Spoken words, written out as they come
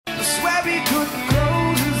he couldn't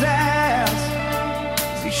close his eyes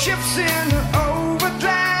as he shifts in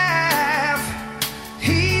overdrive.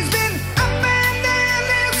 He's been up and down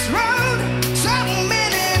this road so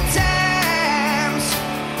many times.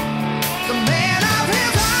 The man of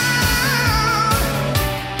his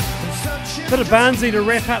own. Bit of Barnsley to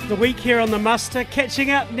wrap up the week here on the Muster.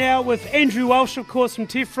 Catching up now with Andrew Welsh, of course, from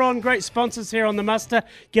Teflon. Great sponsors here on the Muster.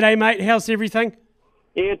 G'day, mate. How's everything?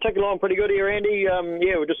 Yeah, ticking along pretty good here, Andy.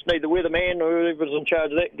 We just need the weatherman, or whoever's in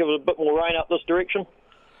charge of that, give us a bit more rain up this direction.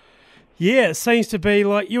 Yeah, it seems to be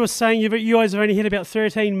like you were saying. You guys have only hit about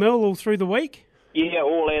 13 mil all through the week. Yeah,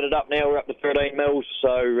 all added up now. We're up to 13 mils,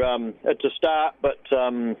 so it's a start. But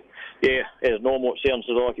as normal, it sounds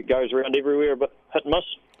like it goes around everywhere, but hit and miss.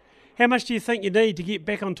 How much do you think you need to get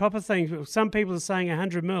back on top of things? Some people are saying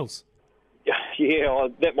 100 mils. Yeah,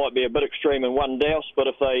 that might be a bit extreme in one douse, but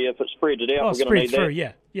if it spreads it out, we're going to need through,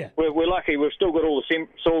 that. Yeah. We're lucky. We've still got all the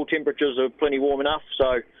soil temperatures are plenty warm enough,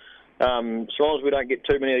 so as long as we don't get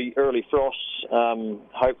too many early frosts,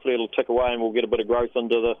 hopefully it'll tick away and we'll get a bit of growth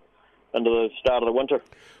into the start of the winter.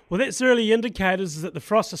 Well, that's early indicators that the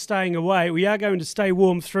frosts are staying away. We are going to stay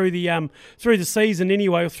warm through the season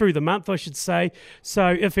anyway, or through the month, I should say. So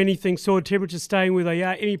if anything, soil temperatures staying where they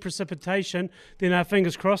are, any precipitation, then our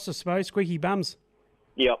fingers crossed, I suppose, squeaky bums.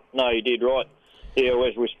 Yeah, no, you did right. Yeah,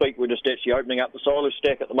 as we speak, we're just actually opening up the silage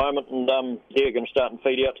stack at the moment, and going to start and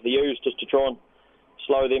feed out to the ewes just to try and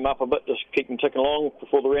slow them up a bit, just keep them ticking along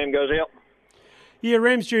before the ram goes out. Yeah,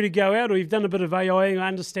 ram's due to go out, or you've done a bit of AIing, I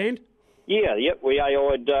understand. Yeah, we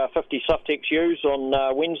AI'd 50 Suftex ewes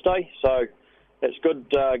on Wednesday, so it's good.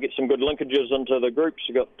 Get some good linkages into the groups.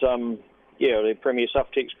 We've got, the Premier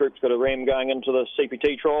Suftex group's got a ram going into the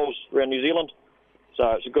CPT trials around New Zealand,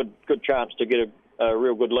 so it's a good chance to get a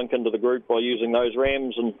real good link into the group by using those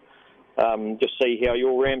rams and just see how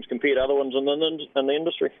your rams compare to other ones in the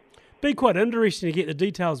industry. Be quite interesting to get the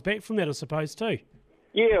details back from that, I suppose, too.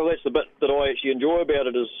 Yeah, well, that's the bit that I actually enjoy about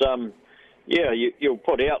it is, you'll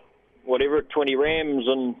put out whatever, 20 rams,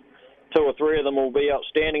 and 2 or 3 of them will be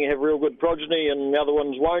outstanding and have real good progeny, and the other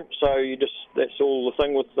ones won't. So that's all the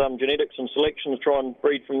thing with genetics and selection, is try and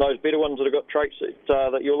breed from those better ones that have got traits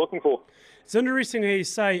that you're looking for. It's interesting how you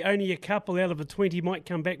say only a couple out of the 20 might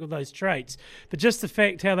come back with those traits, but just the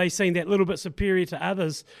fact how they seem that little bit superior to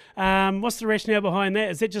others. What's the rationale behind that?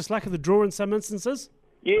 Is that just luck of the draw in some instances?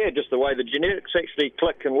 Yeah, just the way the genetics actually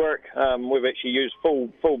click and work. We've actually used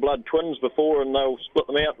full blood twins before, and they'll split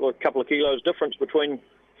them out with a couple of kilos difference between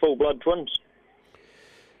full blood twins.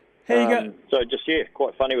 How you go? So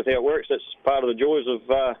quite funny with how it works. That's part of the joys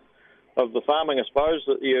of the farming, I suppose,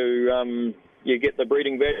 that you get the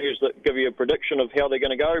breeding values that give you a prediction of how they're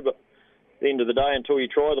going to go, but at the end of the day, until you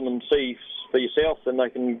try them and see for yourself, then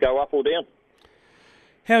they can go up or down.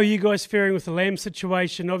 How are you guys faring with the lamb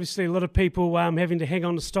situation? Obviously, a lot of people having to hang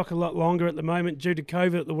on to stock a lot longer at the moment due to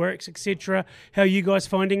COVID at the works, etc. How are you guys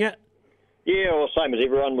finding it? Yeah, well, same as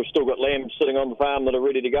everyone. We've still got lambs sitting on the farm that are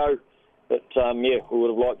ready to go. But, we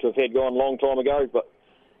would have liked to have had gone a long time ago, but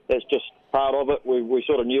that's just part of it. We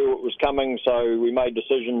sort of knew it was coming, so we made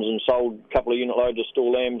decisions and sold a couple of unit loads of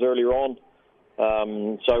store lambs earlier on.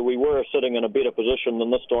 So we were sitting in a better position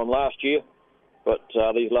than this time last year. But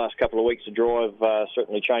these last couple of weeks of drive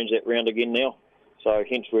certainly changed that round again now. So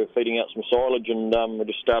hence we're feeding out some silage, and we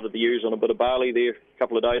just started to use on a bit of barley there a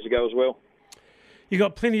couple of days ago as well. You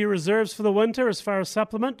got plenty of reserves for the winter as far as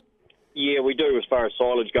supplement? Yeah, we do as far as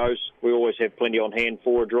silage goes. We always have plenty on hand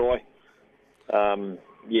for a dry.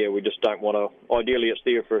 We just don't want to... Ideally it's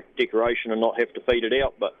there for decoration and not have to feed it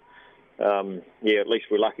out, but at least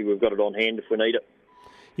we're lucky we've got it on hand if we need it.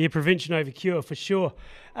 Yeah, prevention over cure for sure.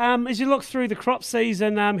 As you look through the crop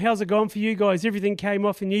season, how's it gone for you guys? Everything came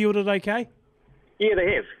off and yielded okay? Yeah,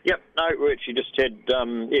 they have. Yep. No, we actually just had,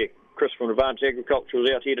 Chris from Advanced Agriculture was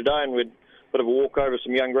out here today, and we had a bit of a walk over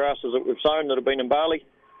some young grasses that we've sown that have been in barley.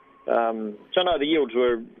 So no, the yields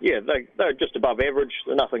were, they're just above average.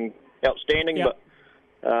 They're nothing outstanding, yep.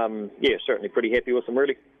 But certainly pretty happy with them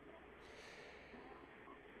really.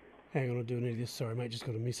 Hang on, I'll do any of this. Sorry, mate, just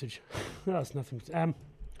got a message. No, it's nothing.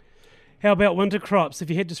 How about winter crops?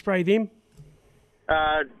 Have you had to spray them?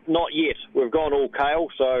 Not yet. We've gone all kale,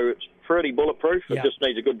 so it's pretty bulletproof. Yep. It just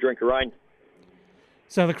needs a good drink of rain.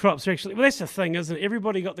 So the crops are actually... Well, that's the thing, isn't it?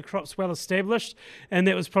 Everybody got the crops well established, and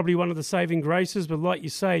that was probably one of the saving graces. But like you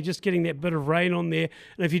say, just getting that bit of rain on there,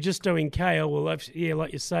 and if you're just doing kale, well, like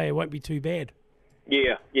you say, it won't be too bad.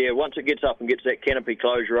 Yeah. Once it gets up and gets that canopy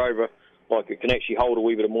closure over, like it can actually hold a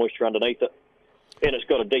wee bit of moisture underneath it. And it's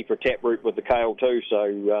got a deeper taproot with the kale too,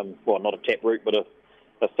 so, not a taproot, but a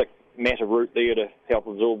thick mat of root there to help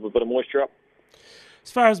absorb a bit of moisture up.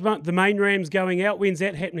 As far as the main rams going out, when's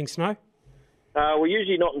that happening, Snow? We're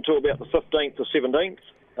usually not until about the 15th or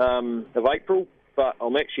 17th of April, but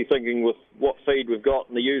I'm actually thinking with what feed we've got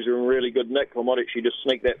and the ewes are in really good nick, I might actually just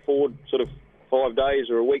sneak that forward sort of 5 days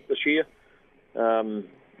or a week this year.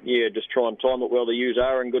 Just try and time it while the ewes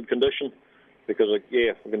are in good condition, because,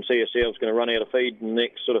 we can see ourselves going to run out of feed in the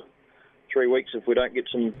next sort of 3 weeks if we don't get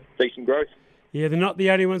some decent growth. Yeah, they're not the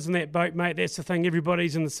only ones in that boat, mate. That's the thing.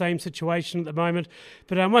 Everybody's in the same situation at the moment.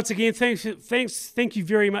 But once again, thank you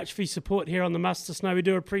very much for your support here on the Muster Snow. We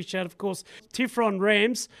do appreciate it, of course. Teflon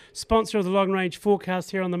Rams, sponsor of the Long Range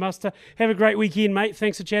Forecast here on the Muster. Have a great weekend, mate.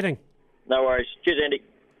 Thanks for chatting. No worries. Cheers, Andy.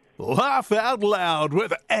 Laugh out loud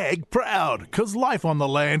with Ag Proud, 'cause life on the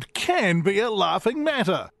land can be a laughing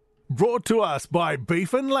matter. Brought to us by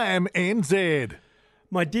Beef and Lamb NZ.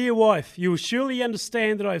 My dear wife, you will surely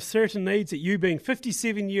understand that I have certain needs that you being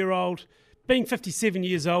 57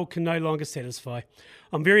 years old can no longer satisfy.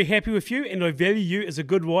 I'm very happy with you and I value you as a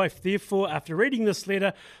good wife. Therefore, after reading this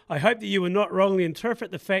letter, I hope that you will not wrongly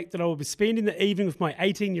interpret the fact that I will be spending the evening with my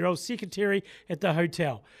 18-year-old secretary at the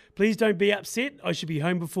hotel. Please don't be upset. I should be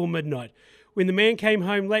home before midnight. When the man came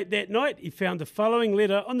home late that night, he found the following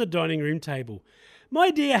letter on the dining room table. My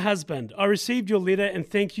dear husband, I received your letter and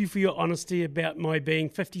thank you for your honesty about my being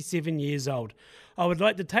 57 years old. I would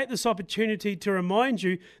like to take this opportunity to remind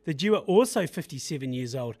you that you are also 57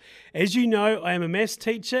 years old. As you know, I am a maths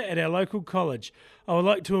teacher at our local college. I would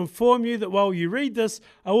like to inform you that while you read this,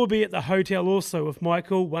 I will be at the hotel also with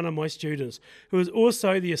Michael, one of my students, who is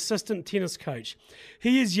also the assistant tennis coach.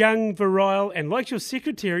 He is young, virile, and like your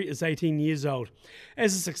secretary, is 18 years old.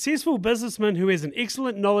 As a successful businessman who has an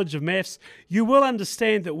excellent knowledge of maths, you will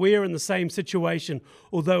understand that we are in the same situation,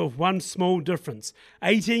 although with one small difference.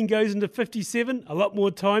 18 goes into 57 a lot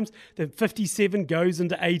more times than 57 goes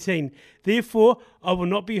into 18. Therefore, I will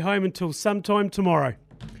not be home until sometime tomorrow.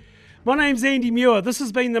 My name's Andy Muir. This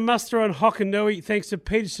has been the Muster on Hokanui. Thanks to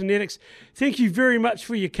Peter's Genetics. Thank you very much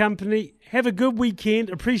for your company. Have a good weekend.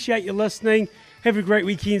 Appreciate you listening. Have a great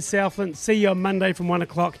weekend, Southland. See you on Monday from 1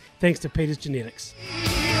 o'clock. Thanks to Peter's Genetics.